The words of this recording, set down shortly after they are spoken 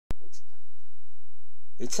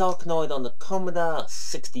It's Arkanoid on the Commodore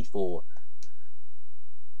 64.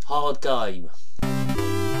 Hard game.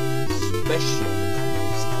 Especially on the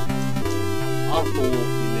Commodore 64. I thought the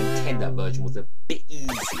Nintendo version was a bit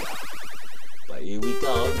easier. But here we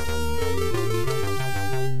go.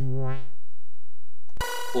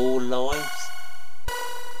 4 lives.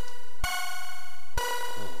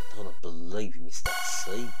 Oh, I don't believe you missed that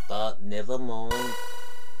C, but never mind.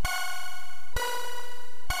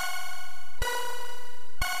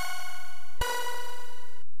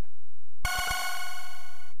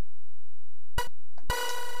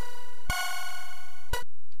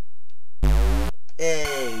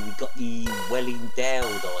 Hey, we got the well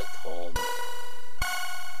endowed icon.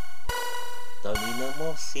 Don't need no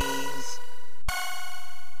more C's.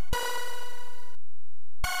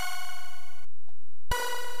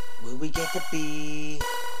 Will we get a B?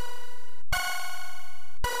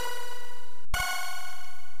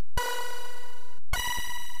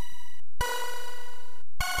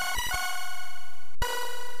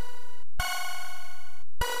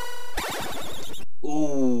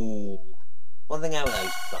 Ooh. One thing out of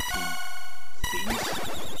those fucking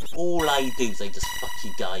things, all they do is they just fuck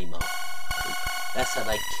your game up. That's how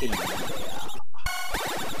they kill you.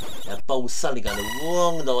 That ball's suddenly going the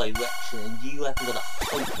wrong direction and you haven't got a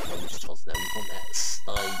hope on this toss now. You want that to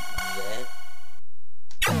stay there.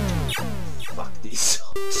 Fuck this.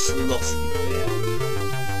 Just lost it there.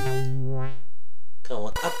 Come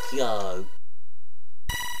on, up you go.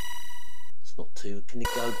 It's not too... Can it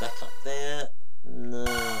go back up there? No.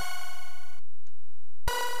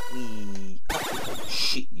 Oh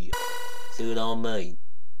shit, you. See what I mean?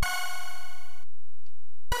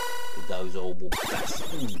 Those horrible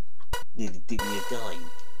bastards. Nearly did me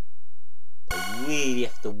again. They really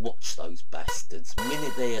have to watch those bastards. The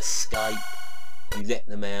minute they escape, you let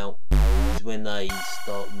them out. Is when they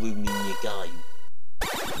start ruining your game.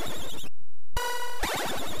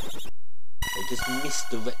 They just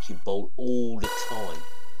misdirect your ball all the time.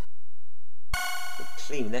 So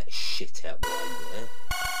clean that shit out the way there.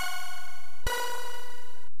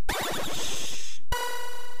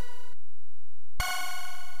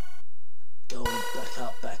 Going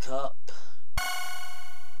back up.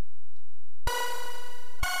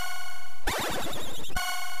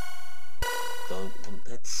 Don't want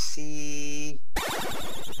that C.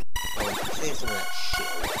 Oh, clear some of that shit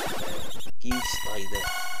right there. You stay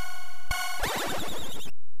there.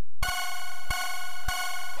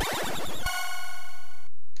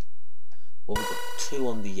 Well, we've got 2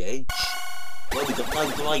 on the edge. Well, we've got no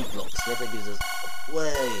grey blocks there, that gives us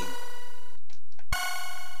way.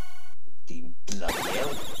 Bloody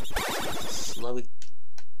hell. Slow it.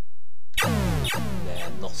 Yeah,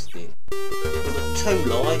 lost it. We've got 2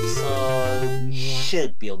 lives, so we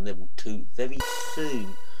should be on level 2 very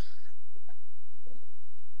soon.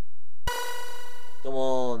 Come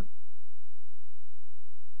on.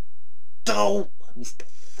 Oh! I missed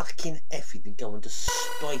fucking everything. Go on, just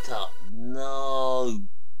straight up. No.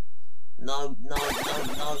 No.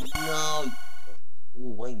 Oh,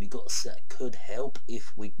 wait, we got a set. Could help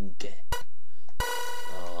if we can get.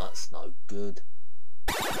 Oh, that's no good.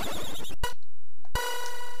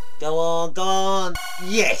 Go on.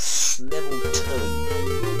 Yes! Level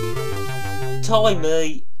 2. Time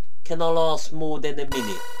me. Can I last more than a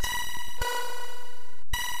minute?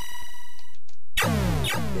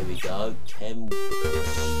 There we go. 10.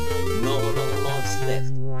 Not a lot of lives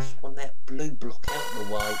left. Just want that blue block out of the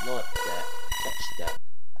way. Like that. Catch that.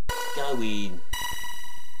 Go in.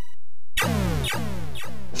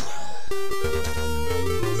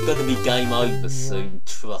 It's going to be game over soon,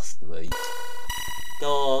 trust me.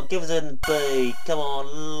 Go on, give us a B. Come on,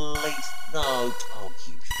 at least. No. Oh,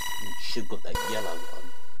 you should have got that yellow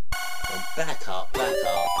one. And back up.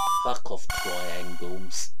 Fuck off,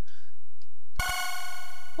 triangles.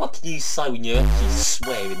 What can you say when you're actually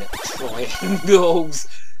swearing at triangles?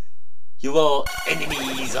 Your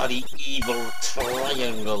enemies are the evil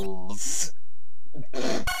triangles.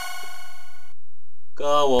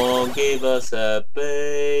 Go on, give us a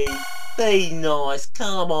B. Be nice,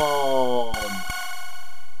 come on.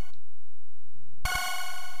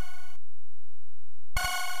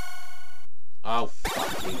 Oh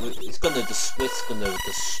fuck it, it's gonna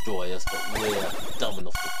destroy us, but we're dumb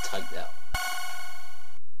enough to take that.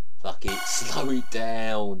 Fuck it, slow it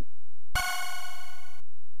down.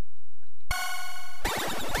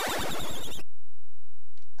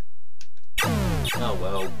 Oh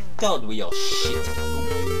well, God, we are shit.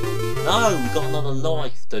 No, we got another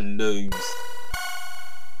life to lose.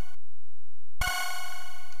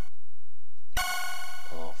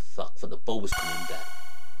 Oh fuck, for the ball was coming back.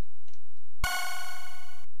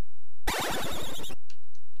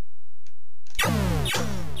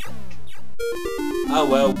 Oh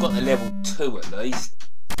well, got to level 2 at least.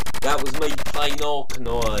 That was me playing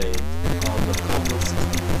Arkanoid on the Commodore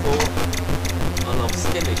 64, and I'm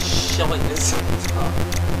still as shite as fuck.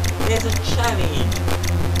 There's a challenge.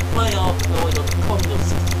 Play Arkanoid on the Commodore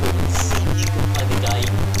 64 and see if you can play the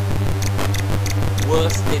game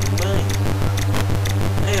worse than me.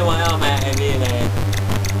 Anyway, I'm out of here then.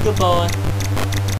 Goodbye.